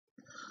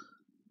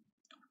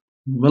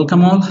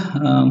Welcome all.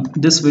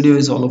 This video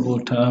is all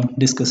about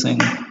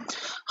discussing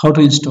how to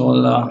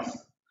install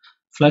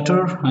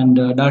Flutter and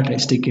Dart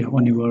SDK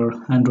on your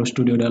Android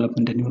Studio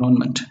development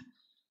environment.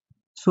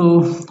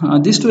 So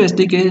these two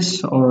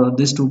SDKs or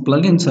these two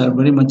plugins are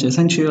very much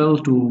essential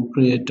to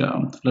create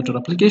Flutter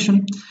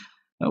application.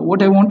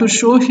 What I want to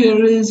show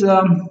here is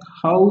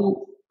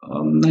how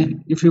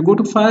if you go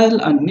to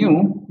file and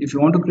new, if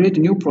you want to create a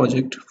new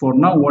project, for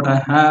now what I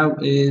have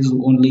is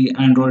only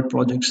Android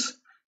projects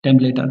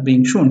template are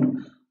being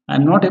shown.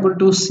 I'm not able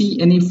to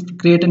see any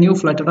create a new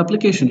Flutter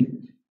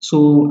application.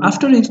 So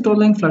after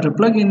installing Flutter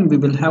plugin, we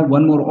will have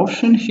one more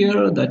option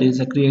here, that is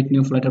a create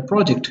new Flutter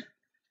project.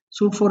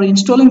 So for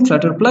installing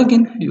Flutter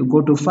plugin, you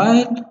go to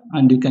file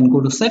and you can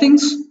go to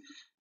settings.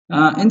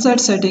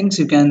 Inside settings,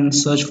 you can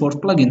search for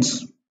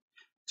plugins.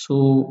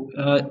 So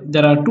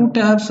there are two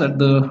tabs at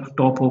the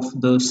top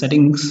of the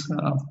settings,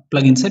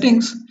 plugin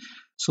settings.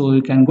 So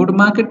you can go to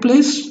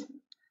marketplace.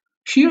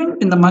 Here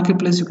in the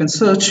marketplace, you can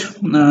search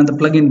the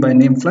plugin by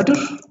name Flutter.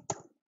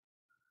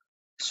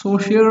 So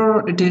here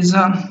it is.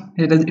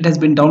 It has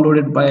been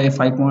downloaded by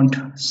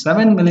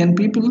 5.7 million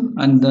people,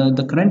 and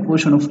the current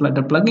version of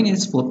Flutter plugin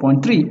is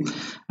 4.3.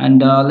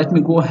 And let me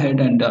go ahead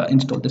and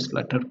install this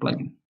Flutter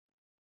plugin.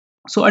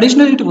 So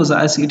additionally,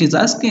 it is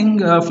asking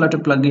Flutter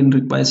plugin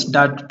requires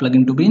Dart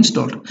plugin to be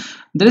installed.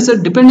 There is a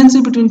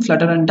dependency between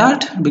Flutter and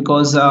Dart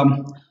because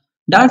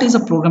Dart is a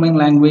programming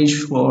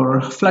language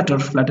for Flutter.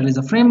 Flutter is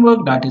a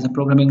framework, Dart is a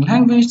programming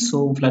language.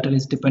 So Flutter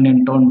is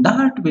dependent on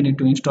Dart. We need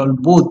to install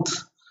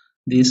both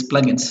these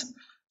plugins.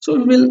 So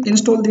we will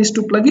install these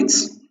two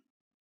plugins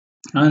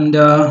and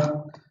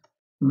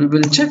we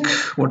will check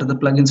what are the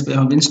plugins we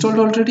have installed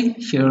already.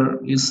 Here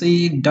you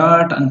see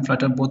Dart and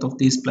Flutter, both of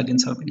these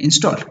plugins have been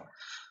installed.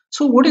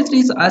 So what it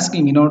is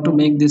asking, in order to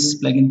make this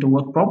plugin to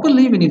work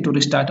properly, we need to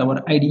restart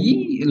our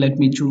IDE. Let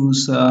me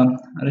choose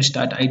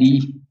restart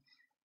IDE.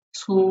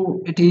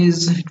 So it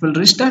will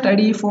restart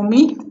IDE for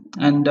me,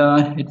 and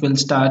it will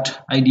start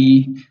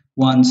IDE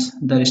once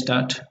the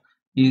restart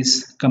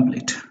is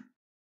complete.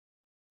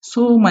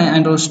 So my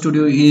Android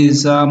Studio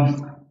is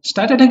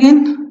started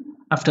again.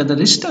 After the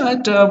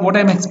restart, what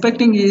I'm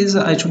expecting is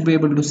I should be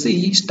able to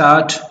see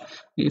start.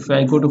 If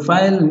I go to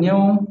file,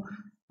 new,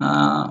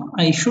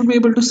 I should be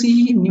able to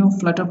see new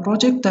Flutter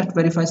project that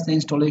verifies the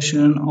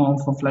installation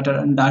of a Flutter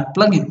and Dart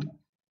plugin.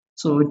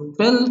 So it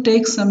will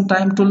take some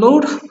time to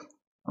load.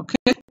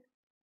 Okay,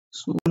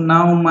 so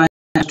now my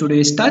Studio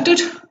is started.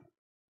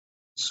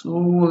 So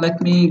let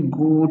me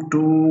go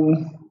to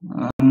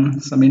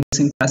some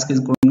indexing task is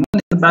going on in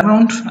the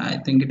background. I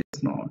think it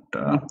does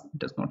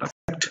not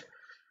affect.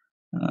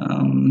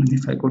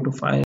 If I go to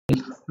file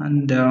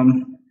and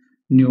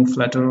new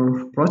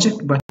Flutter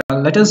project, but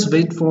let us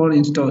wait for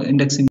install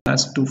indexing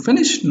task to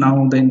finish.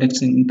 Now the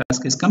indexing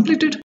task is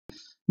completed.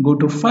 Go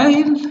to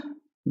file,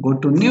 go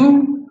to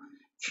new.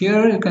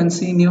 Here you can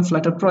see new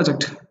Flutter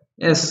project.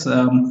 Yes,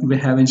 we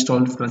have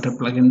installed Flutter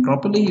plugin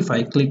properly. If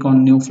I click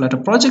on new Flutter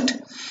project,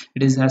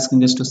 it is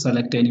asking us to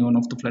select any one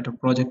of the Flutter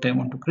project I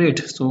want to create.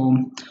 So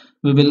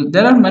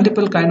there are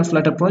multiple kind of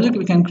Flutter project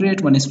we can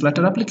create. One is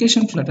Flutter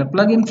application, Flutter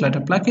plugin,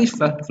 Flutter package,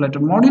 Flutter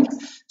module.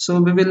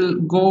 So we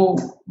will go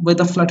with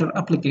the Flutter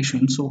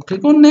application. So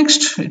click on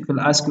next. It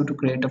will ask you to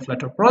create a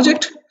Flutter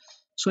project.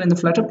 So in the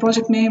Flutter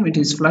project name, it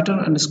is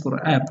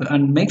Flutter_app,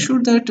 and make sure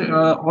that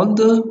all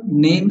the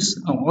names,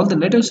 all the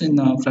letters in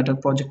the Flutter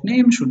project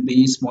name should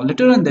be small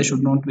letter, and there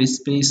should not be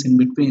space in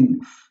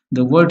between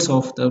the words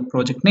of the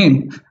project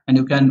name. And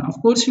you can of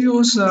course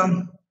use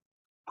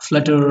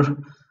Flutter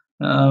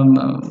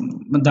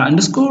the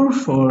underscore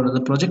for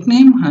the project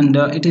name, and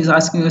it is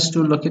asking us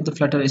to locate the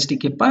Flutter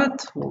SDK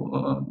path.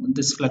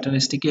 This Flutter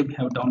SDK we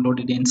have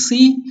downloaded in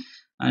C,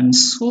 and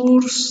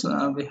source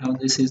we have,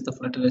 this is the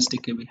Flutter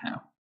SDK we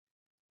have.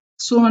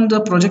 So on the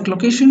project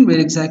location where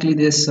exactly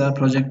this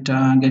project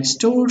gets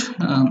stored,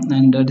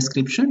 and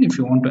description, if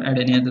you want to add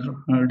any other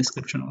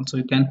description also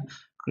you can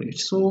create.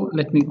 So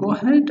let me go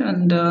ahead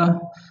and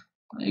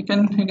you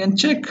can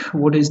check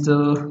what is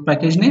the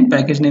package name.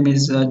 Package name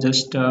is it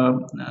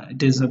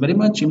is very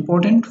much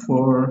important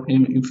for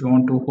if you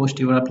want to host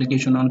your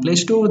application on Play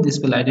Store. This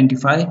will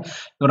identify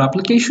your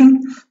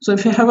application. So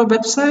if you have a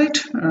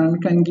website, you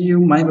can give,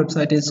 my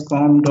website is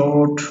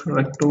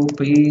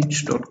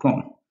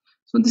com.rectopage.com.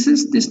 So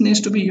this needs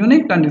to be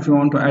unique, and if you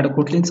want to add a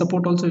Kotlin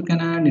support also you can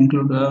add,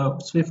 include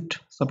Swift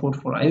support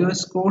for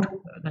iOS code.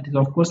 That is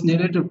of course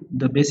needed.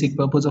 The basic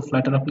purpose of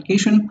Flutter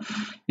application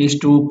is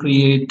to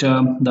create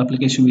the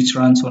application which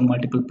runs on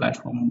multiple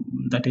platforms,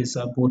 that is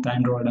both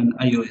Android and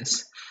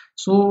iOS.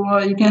 So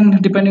you can,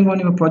 depending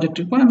on your project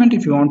requirement,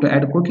 if you want to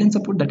add a Kotlin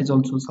support, that is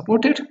also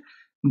supported.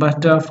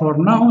 But for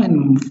now,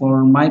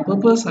 for my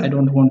purpose, I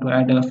don't want to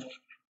add a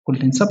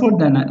Kotlin support.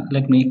 Then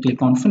let me click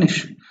on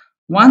finish.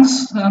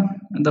 Once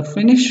the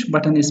finish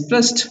button is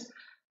pressed,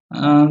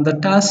 the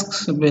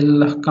tasks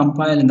will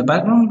compile in the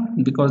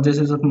background. Because this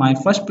is my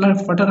first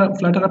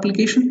Flutter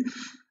application,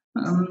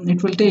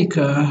 it will take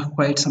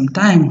quite some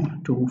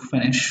time to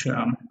finish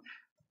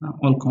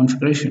all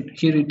configuration.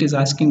 Here it is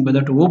asking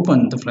whether to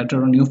open the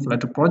Flutter or new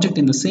Flutter project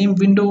in the same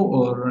window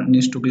or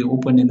needs to be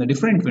opened in a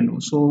different window.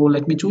 So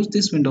let me choose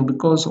this window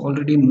because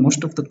already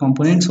most of the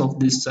components of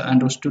this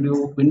Android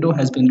Studio window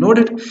has been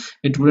loaded.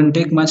 It wouldn't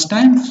take much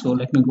time, so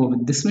let me go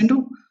with this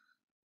window.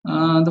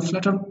 The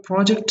Flutter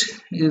project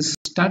is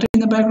started in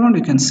the background.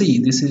 You can see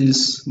this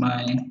is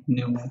my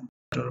new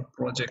Flutter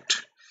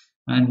project.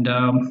 And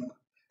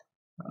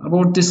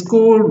about this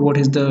code, what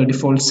is the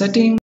default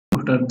setting,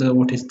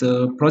 what is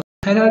the project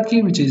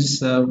hierarchy,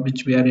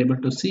 which we are able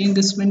to see in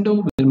this window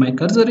where my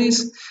cursor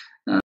is.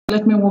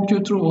 Let me walk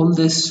you through all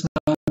this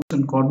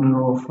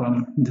corner of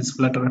this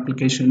Flutter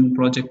application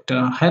project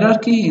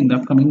hierarchy in the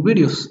upcoming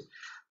videos.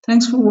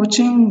 Thanks for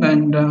watching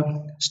and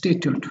stay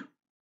tuned.